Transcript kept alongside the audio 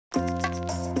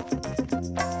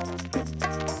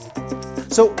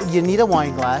So you need a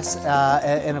wine glass,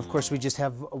 and of course we just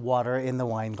have water in the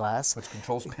wine glass. Which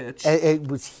controls pitch.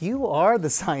 You are the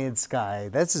science guy.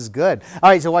 This is good. All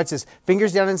right, so watch this.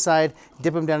 Fingers down inside,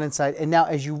 dip them down inside, and now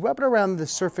as you rub it around the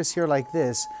surface here like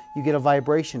this, you get a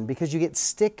vibration because you get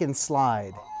stick and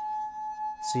slide.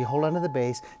 So you hold onto the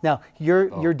base. Now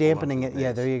you're dampening it.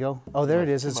 Yeah, there you go. Oh, there it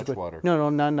is. It's good. Water. No,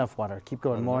 not enough water. Keep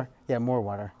going. More. Yeah, more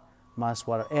water. Moss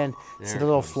water. And see the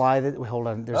little fly that, hold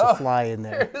on, there's a fly in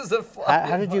there. There's a fly.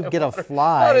 How did you get a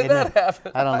fly? How did that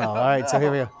happen? I don't know. All right, so here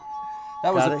we go.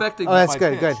 That was affecting my Oh, that's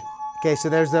good, pitch. good. Okay, so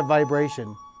there's that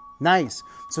vibration. Nice.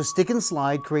 So stick and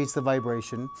slide creates the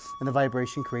vibration, and the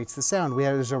vibration creates the sound.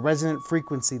 There's a resonant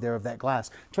frequency there of that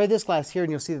glass. Try this glass here, and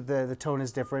you'll see that the tone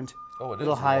is different. Oh, it is a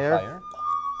little higher. higher.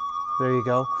 There you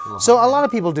go. So a lot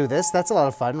of people do this. That's a lot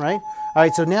of fun, right? All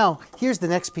right, so now here's the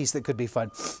next piece that could be fun.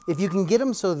 If you can get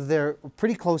them so that they're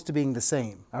pretty close to being the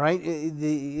same, all right?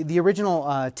 The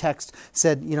original text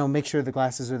said, you know, make sure the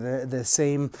glasses are the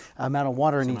same amount of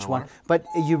water in each one. But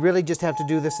you really just have to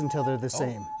do this until they're the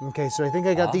same. Okay, so I think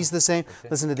I got these the same. Okay.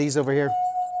 Listen to these over here.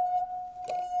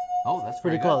 Oh, that's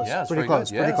pretty close. Yeah, pretty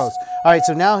close. Pretty close. All right,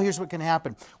 so now here's what can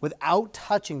happen. Without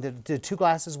touching, the two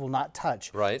glasses will not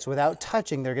touch. Right. So without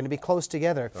touching, they're going to be close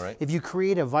together. All right. If you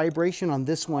create a vibration on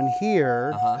this one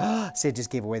here, see, I just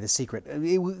gave away the secret.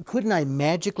 Couldn't I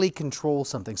magically control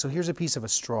something? So here's a piece of a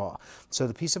straw. So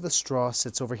the piece of a straw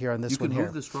sits over here on this one here. You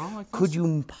can move the straw like this? Could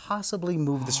you possibly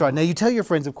move the straw? Now you tell your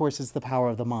friends, of course, it's the power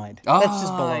of the mind. That's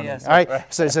just baloney. Yes, all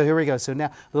right. So here we go. So now,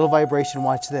 little vibration.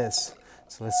 Watch this.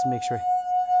 So let's make sure.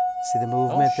 See the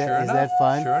movement there? Is that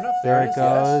fun? Sure enough, there it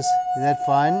goes. Yes. Isn't that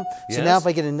fun? Yes. So now if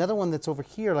I get another one that's over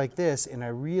here like this, and I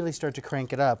really start to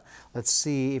crank it up, let's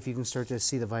see if you can start to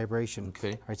see the vibration.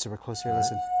 Okay. All right, so we're close here.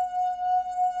 Listen.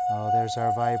 Oh, there's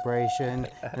our vibration.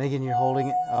 And again, you're holding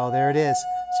it. Oh, there it is.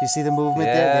 So you see the movement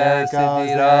there? There it goes.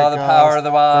 Indeed. There it the goes. power of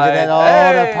the mind. Look at that.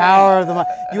 Oh, hey! the power of the mind.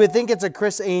 You would think it's a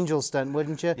Chris Angel stunt,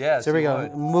 wouldn't you? Yes, So here we go.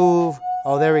 would. Move.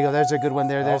 Oh, there we go. There's a good one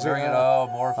there. There's very good. Oh,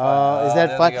 more fun. Oh, is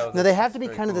that fun? Now they have to be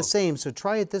kind of the same. So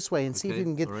try it this way and see if you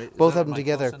can get both of them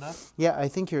together. Yeah, I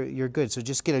think you're good. So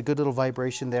just get a good little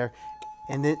vibration there.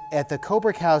 And then at the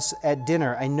Kubrick house at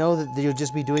dinner, I know that you'll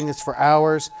just be doing this for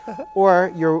hours,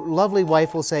 or your lovely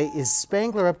wife will say, "Is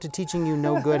Spangler up to teaching you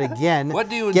no good again? What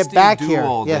do you and Get Steve back do here."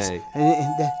 all yes. day? Look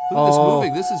at this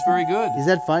moving. This is very good. Is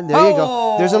that fun? There you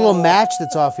go. There's a little match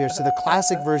that's off here. So the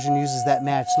classic version uses that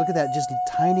match. Look at that, just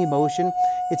tiny motion.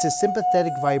 It's a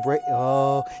sympathetic vibration.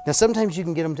 Oh, now sometimes you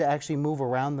can get them to actually move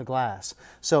around the glass.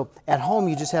 So at home,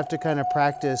 you just have to kind of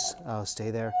practice. Oh,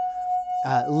 stay there.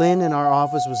 Lynn in our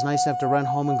office was nice enough to run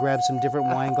home and grab some different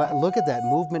wine glasses. Look at that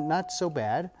movement, not so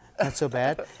bad, not so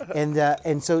bad.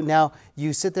 And so now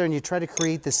you sit there and you try to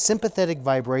create this sympathetic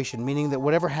vibration, meaning that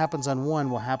whatever happens on one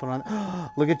will happen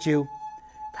on, look at you.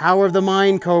 Power of the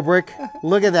mind, Kubrick.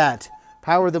 Look at that.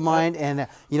 Power of the mind, and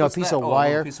you know, a piece of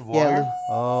wire. A piece of wire. Yeah.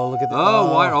 Oh, look at that.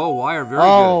 Oh, wire. Oh, wire. Very good.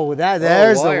 Oh,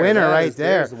 there's the winner right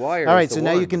there. There's the wire. All right, so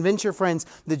now you convince your friends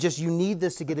that just you need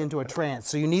this to get into a trance.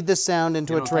 So you need this sound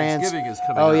into a trance. Thanksgiving is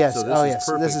coming oh yes, up, so oh this yes, is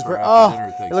perfect this is for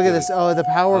oh, look at this. Oh, the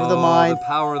power of the mind. The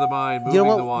power of the mind. Moving You know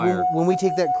what? the wire. When we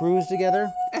take that cruise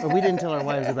together, we didn't tell our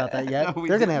wives about that yet. No,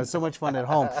 They're going to have so much fun at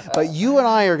home. But you and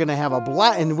I are going to have a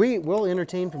blast, and we'll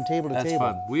entertain from table to table. That's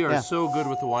fun. We are so good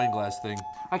with the wine glass thing.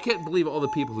 I can't believe all the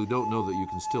people who don't know that you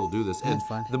can still do this. And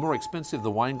fun. The more expensive the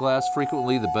wine glass,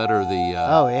 frequently, the better the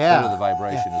better the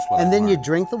vibration is what And I've then you learned.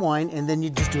 drink the wine, and then you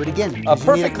just do it again. A You need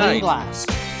perfect a clean night. glass.